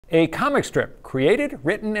A comic strip created,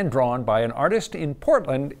 written, and drawn by an artist in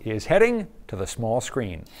Portland is heading to the small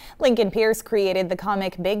screen. Lincoln Peirce created the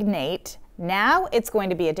comic Big Nate. Now it's going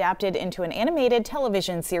to be adapted into an animated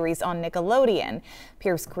television series on Nickelodeon.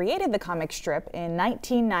 Peirce created the comic strip in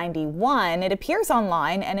 1991. It appears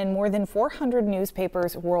online and in more than 400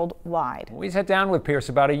 newspapers worldwide. We sat down with Peirce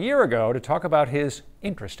about a year ago to talk about his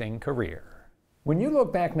interesting career. When you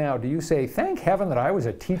look back now, do you say, thank heaven that I was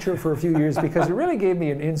a teacher for a few years, because it really gave me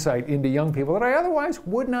an insight into young people that I otherwise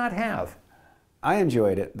would not have? I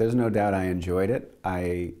enjoyed it. There's no doubt I enjoyed it.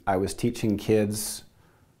 I was teaching kids,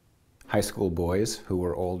 high school boys who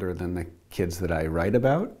were older than the kids that I write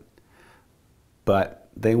about, but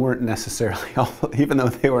they weren't necessarily, even though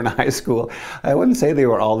they were in high school, I wouldn't say they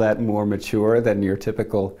were all that more mature than your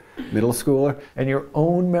typical middle schooler. And your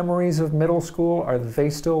own memories of middle school, are they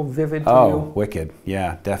still vivid to you? Oh, wicked.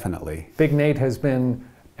 Yeah, definitely. Big Nate has been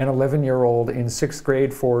an 11-year-old in 6th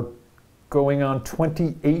grade for going on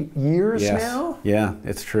 28 years now? Yeah,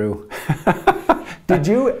 it's true. Did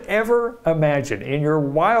you ever imagine in your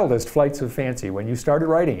wildest flights of fancy when you started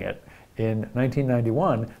writing it in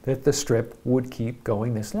 1991 that the strip would keep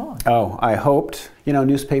going this long? Oh, I hoped. You know,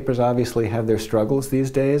 newspapers obviously have their struggles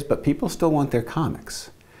these days, but people still want their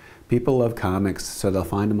comics. People love comics, so they'll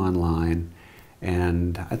find them online,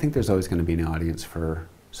 and I think there's always going to be an audience for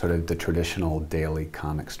sort of the traditional daily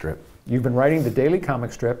comic strip. You've been writing the daily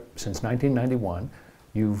comic strip since 1991.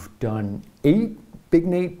 You've done 8 Big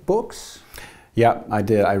Nate books? Yeah, I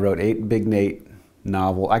did. I wrote 8 Big Nate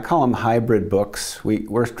novels. I call them hybrid books.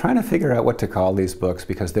 We're trying to figure out what to call these books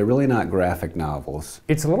because they're really not graphic novels.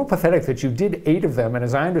 It's a little pathetic that you did 8 of them, and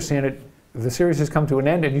as I understand it, the series has come to an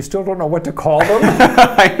end and you still don't know what to call them.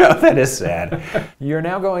 I know, that is sad. You're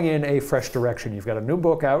now going in a fresh direction. You've got a new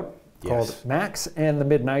book out called Max and the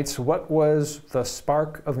Midnights. What was the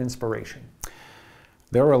spark of inspiration?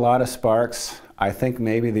 There were a lot of sparks. I think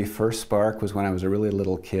maybe the first spark was when I was a really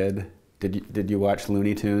little kid. Did you watch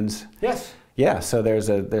Looney Tunes? Yes. Yeah, so there's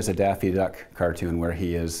a Daffy Duck cartoon where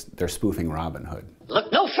they're spoofing Robin Hood. Look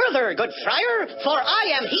no further, good friar, for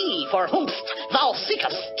I am he for whomst thou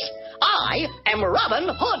seekest. I am Robin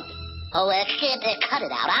Hood. Oh, kid, cut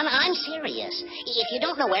it out. I'm serious. If you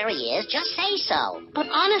don't know where he is, just say so. But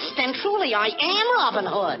honest and truly, I am Robin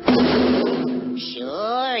Hood.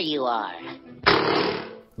 Sure you are.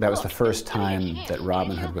 That was the first time that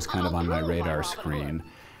Robin Hood was kind of on my radar screen.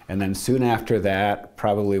 And then soon after that,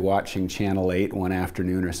 probably watching Channel 8 one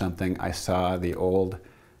afternoon or something, I saw the old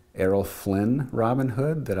Errol Flynn Robin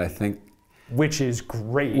Hood that I think... Which is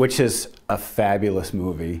great. Which is a fabulous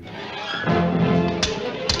movie.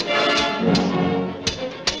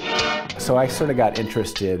 So I sort of got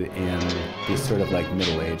interested in these sort of like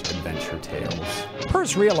middle-aged adventure tales.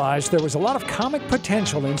 Peirce realized there was a lot of comic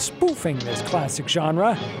potential in spoofing this classic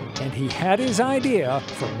genre, and he had his idea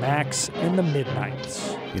for Max and the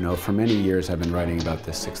Midnights. You know, for many years I've been writing about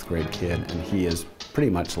this 6th grade kid, and he is pretty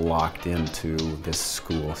much locked into this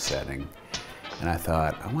school setting. And I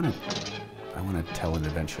thought, I want to tell an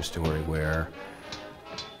adventure story where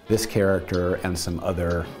this character and some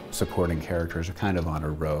other supporting characters are kind of on a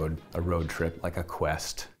road trip, like a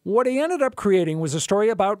quest. What he ended up creating was a story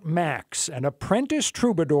about Max, an apprentice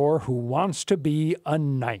troubadour who wants to be a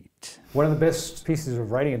knight. One of the best pieces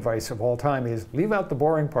of writing advice of all time is leave out the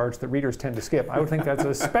boring parts that readers tend to skip. I would think that's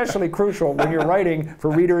especially crucial when you're writing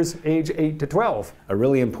for readers age 8 to 12. A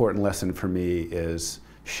really important lesson for me is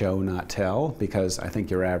show, not tell, because I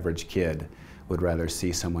think your average kid would rather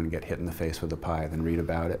see someone get hit in the face with a pie than read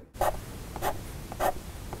about it.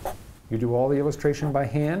 You do all the illustration by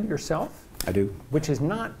hand yourself? I do. Which is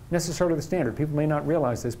not necessarily the standard. People may not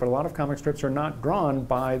realize this, but a lot of comic strips are not drawn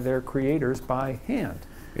by their creators by hand.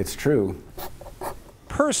 It's true.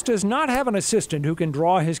 Peirce does not have an assistant who can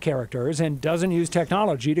draw his characters and doesn't use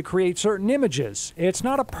technology to create certain images. It's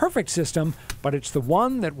not a perfect system, but it's the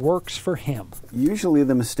one that works for him. Usually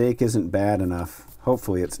the mistake isn't bad enough.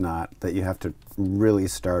 Hopefully it's not, that you have to really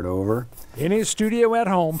start over. In his studio at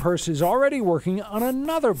home, Peirce is already working on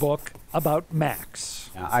another book about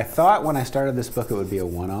Max. Now, I thought when I started this book it would be a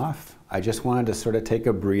one-off. I just wanted to sort of take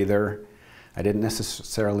a breather. I didn't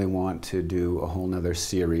necessarily want to do a whole nother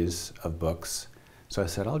series of books. So I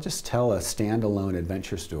said, I'll just tell a standalone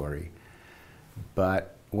adventure story.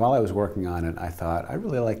 But while I was working on it, I thought, I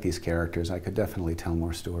really like these characters. I could definitely tell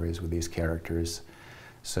more stories with these characters.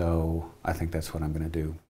 So I think that's what I'm going to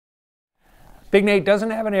do. Big Nate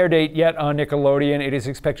doesn't have an air date yet on Nickelodeon. It is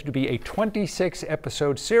expected to be a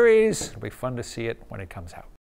 26-episode series. It'll be fun to see it when it comes out.